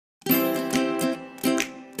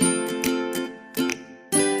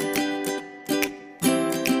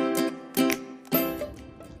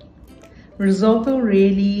Risotto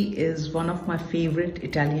really is one of my favorite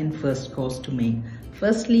Italian first course to make.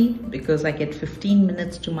 Firstly, because I get 15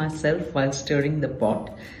 minutes to myself while stirring the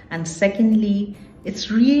pot. And secondly, it's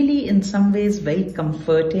really in some ways very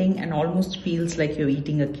comforting and almost feels like you're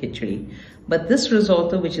eating a khichdi. But this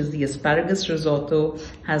risotto, which is the asparagus risotto,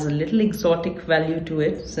 has a little exotic value to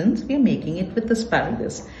it since we're making it with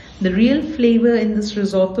asparagus. The real flavor in this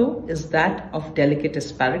risotto is that of delicate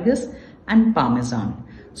asparagus and parmesan.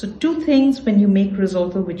 So two things when you make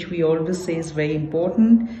risotto, which we always say is very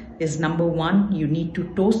important, is number one, you need to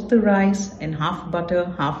toast the rice in half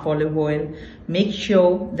butter, half olive oil. Make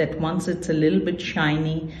sure that once it's a little bit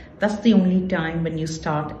shiny, that's the only time when you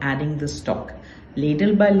start adding the stock.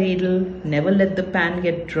 Ladle by ladle, never let the pan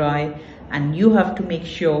get dry, and you have to make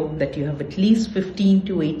sure that you have at least 15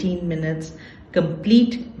 to 18 minutes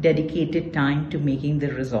complete dedicated time to making the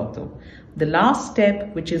risotto. The last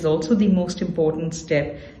step, which is also the most important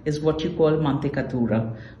step, is what you call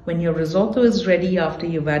mantecatura. When your risotto is ready after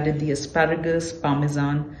you've added the asparagus,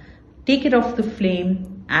 parmesan, take it off the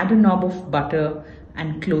flame, add a knob of butter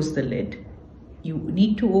and close the lid. You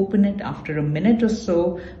need to open it after a minute or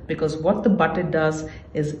so because what the butter does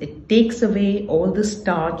is it takes away all the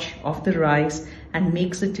starch of the rice and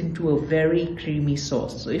makes it into a very creamy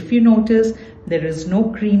sauce. So if you notice, there is no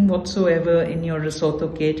cream whatsoever in your risotto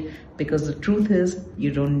kit because the truth is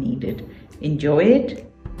you don't need it. Enjoy it.